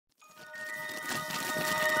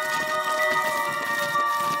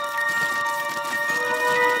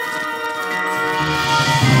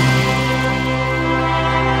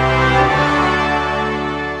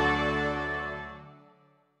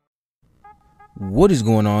What is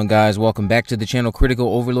going on, guys? Welcome back to the channel.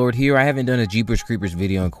 Critical Overlord here. I haven't done a Jeepers Creepers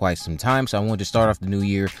video in quite some time, so I wanted to start off the new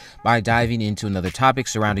year by diving into another topic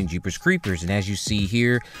surrounding Jeepers Creepers. And as you see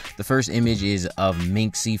here, the first image is of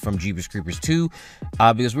Minxie from Jeepers Creepers 2,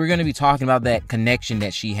 because we're going to be talking about that connection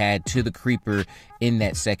that she had to the Creeper in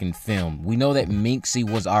that second film. We know that Minxie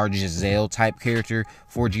was our Jazelle type character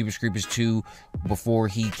for Jeepers Creepers 2 before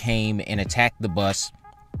he came and attacked the bus.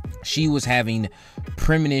 She was having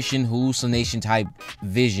premonition, hallucination type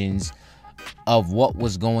visions of what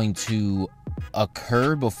was going to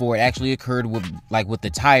occur before it actually occurred, with the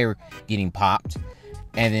tire getting popped.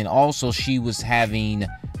 And then also she was having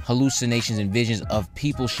hallucinations and visions of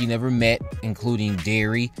people she never met, including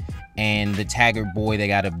Derry and the Taggart boy that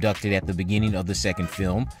got abducted at the beginning of the second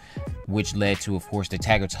film, which led to, of course, the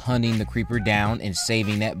Taggarts hunting the Creeper down and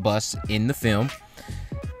saving that bus in the film.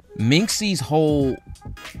 Minxie's whole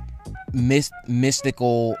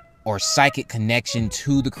mystical or psychic connection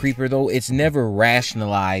to the Creeper, though, it's never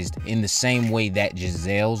rationalized in the same way that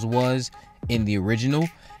Jazelle's was in the original.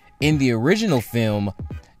 In the original film,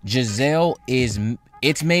 Jazelle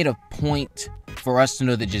it's made a point for us to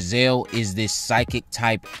know that Jazelle is this psychic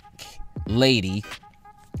type lady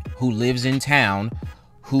who lives in town,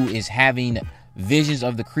 who is having visions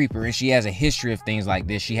of the Creeper, and she has a history of things like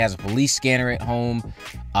this. She has a police scanner at home.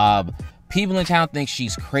 People in town think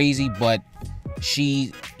she's crazy, but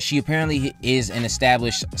she apparently is an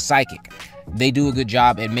established psychic. They do a good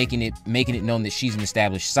job at making it known that she's an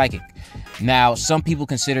established psychic. Now, some people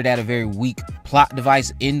consider that a very weak plot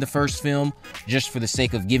device in the first film, just for the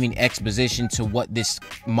sake of giving exposition to what this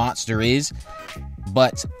monster is.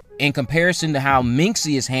 But in comparison to how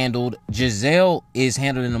Minxie is handled, Jazelle is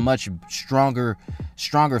handled in a much stronger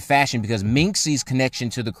fashion, because Minxie's connection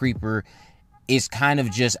to the Creeper is kind of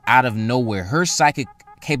just out of nowhere. Her psychic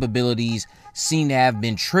capabilities seem to have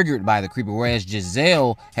been triggered by the Creeper, whereas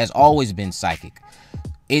Jazelle has always been psychic.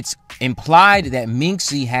 It's implied that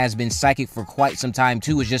Minxie has been psychic for quite some time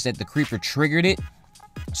too. It's just that the Creeper triggered it.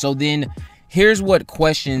 So then here's what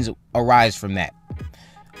questions arise from that.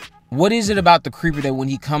 What is it about the Creeper that when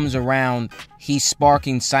he comes around, he's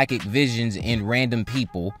sparking psychic visions in random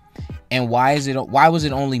people? And why was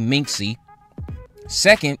it only Minxie?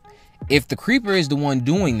 Second, if the Creeper is the one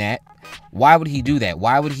doing that, why would he do that?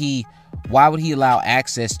 Why would he allow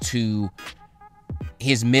access to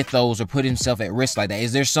his mythos or put himself at risk like that?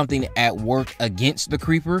 Is there something at work against the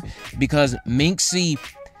Creeper? Because Minxie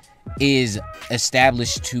is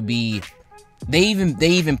established to be, they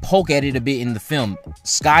even poke at it a bit in the film.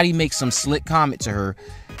 Scotty makes some slick comment to her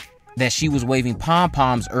that she was waving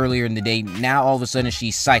pom-poms earlier in the day. Now all of a sudden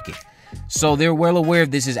she's psychic. So they're well aware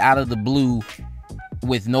this is out of the blue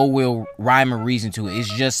with no real rhyme or reason to it.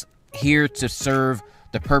 It's just here to serve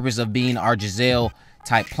the purpose of being our Jazelle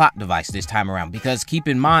type plot device this time around. Because keep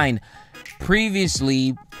in mind,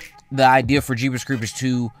 previously the idea for Jeepers Creepers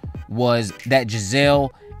 2 was that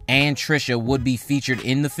Jazelle and Trisha would be featured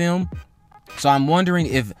in the film. So I'm wondering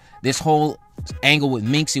if this whole angle with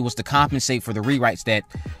Minxie was to compensate for the rewrites that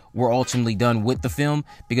were ultimately done with the film,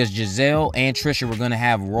 because Jazelle and Trisha were going to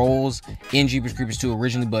have roles in Jeepers Creepers 2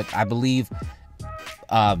 originally, but I believe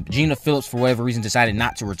Gina Phillips, for whatever reason, decided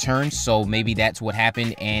not to return. So maybe that's what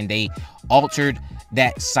happened, and they altered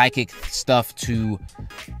that psychic stuff to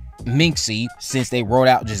Minxie, since they wrote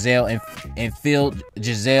out Jazelle and filled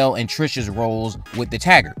Jazelle and Trisha's roles with the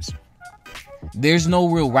Taggarts. There's no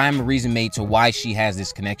real rhyme or reason made to why she has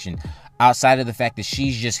this connection, outside of the fact that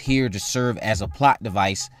she's just here to serve as a plot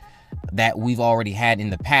device that we've already had in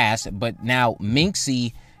the past. But now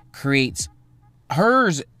Minxie creates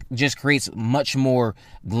much more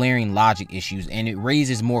glaring logic issues, and it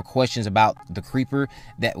raises more questions about the Creeper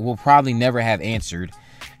that we'll probably never have answered,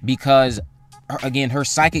 because again, her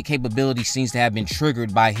psychic capability seems to have been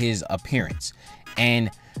triggered by his appearance.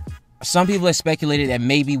 And some people have speculated that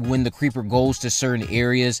maybe when the Creeper goes to certain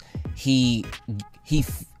areas, he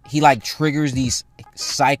like triggers these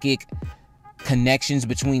psychic connections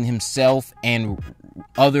between himself and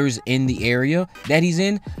others in the area that he's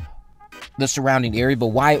in, the surrounding area. But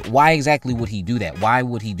why exactly would he do that? Why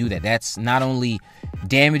would he do that? That's not only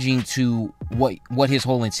damaging to what his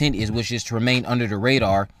whole intent is, which is to remain under the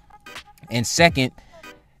radar, and second,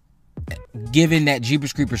 given that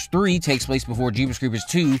Jeepers Creepers 3 takes place before Jeepers Creepers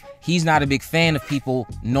 2, he's not a big fan of people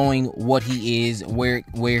knowing what he is, where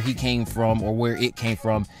he came from, or where it came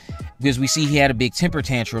from, because we see he had a big temper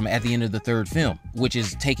tantrum at the end of the third film, which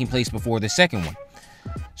is taking place before the second one.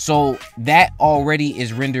 So that already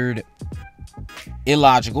is rendered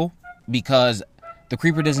illogical, because the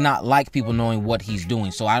Creeper does not like people knowing what he's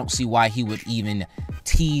doing. So I don't see why he would even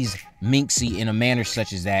tease Minxie in a manner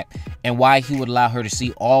such as that, and why he would allow her to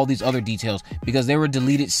see all these other details, because there were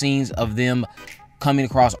deleted scenes of them coming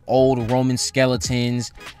across old Roman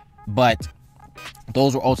skeletons, but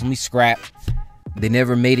those were ultimately scrapped. They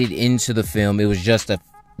never made it into the film. It was just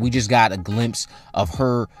we just got a glimpse of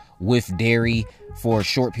her with Derry for a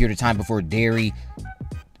short period of time before Derry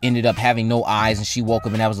ended up having no eyes and she woke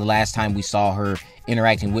up, and that was the last time we saw her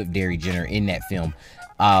interacting with Derry Jenner in that film.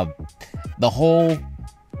 The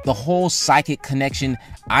whole psychic connection,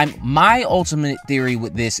 my ultimate theory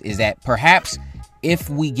with this is that perhaps if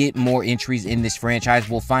we get more entries in this franchise,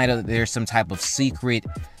 we'll find out that there's some type of secret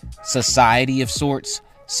society of sorts.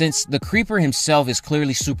 Since the Creeper himself is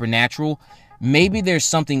clearly supernatural, maybe there's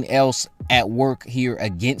something else at work here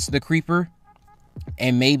against the Creeper,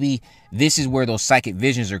 and maybe this is where those psychic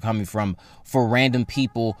visions are coming from for random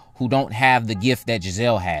people who don't have the gift that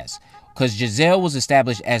Jazelle has. Because Jazelle was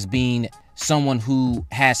established as being someone who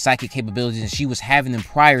has psychic capabilities, and she was having them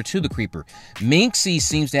prior to the Creeper. Minxie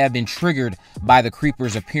seems to have been triggered by the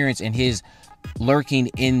Creeper's appearance and his lurking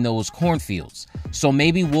in those cornfields. So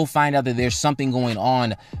maybe we'll find out that there's something going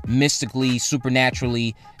on mystically,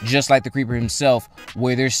 supernaturally, just like the Creeper himself,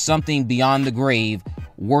 where there's something beyond the grave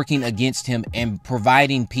working against him and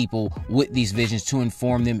providing people with these visions to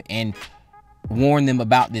inform them and warn them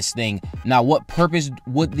about this thing. Now, what purpose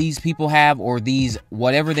would these people have, or these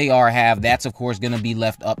whatever they are have, that's of course going to be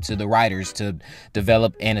left up to the writers to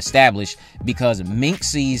develop and establish, because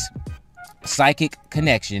Minxie's psychic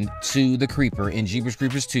connection to the Creeper in Jeepers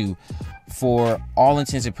Creepers 2, for all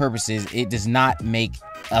intents and purposes, it does not make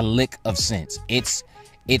a lick of sense. It's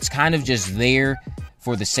kind of just there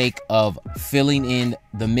for the sake of filling in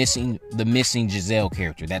the missing Jazelle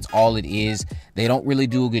character. That's all it is. They don't really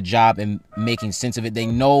do a good job in making sense of it. They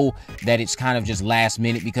know that it's kind of just last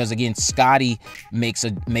minute, because again, Scotty makes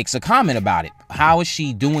a comment about it. How is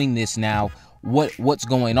she doing this now? What's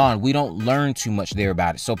going on? We don't learn too much there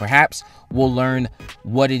about it. So perhaps we'll learn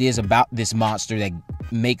what it is about this monster that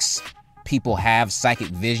makes people have psychic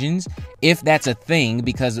visions, if that's a thing,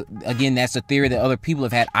 because again, that's a theory that other people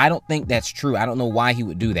have had. I don't think that's true. I don't know why he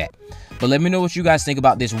would do that. But let me know what you guys think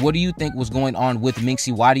about this. What do you think was going on with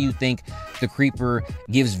Minxie? Why do you think the Creeper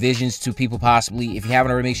gives visions to people possibly? If you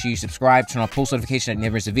haven't already, make sure you subscribe, turn on post notification that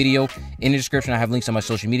never miss a video. In the description, I have links on my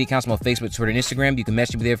social media accounts. I'm on Facebook, Twitter, and Instagram. You can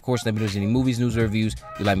message me there, of course. Let me know if there's any movies, news, or reviews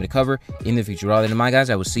you'd like me to cover in the future. With all that in mind,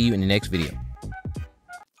 guys, I will see you in the next video.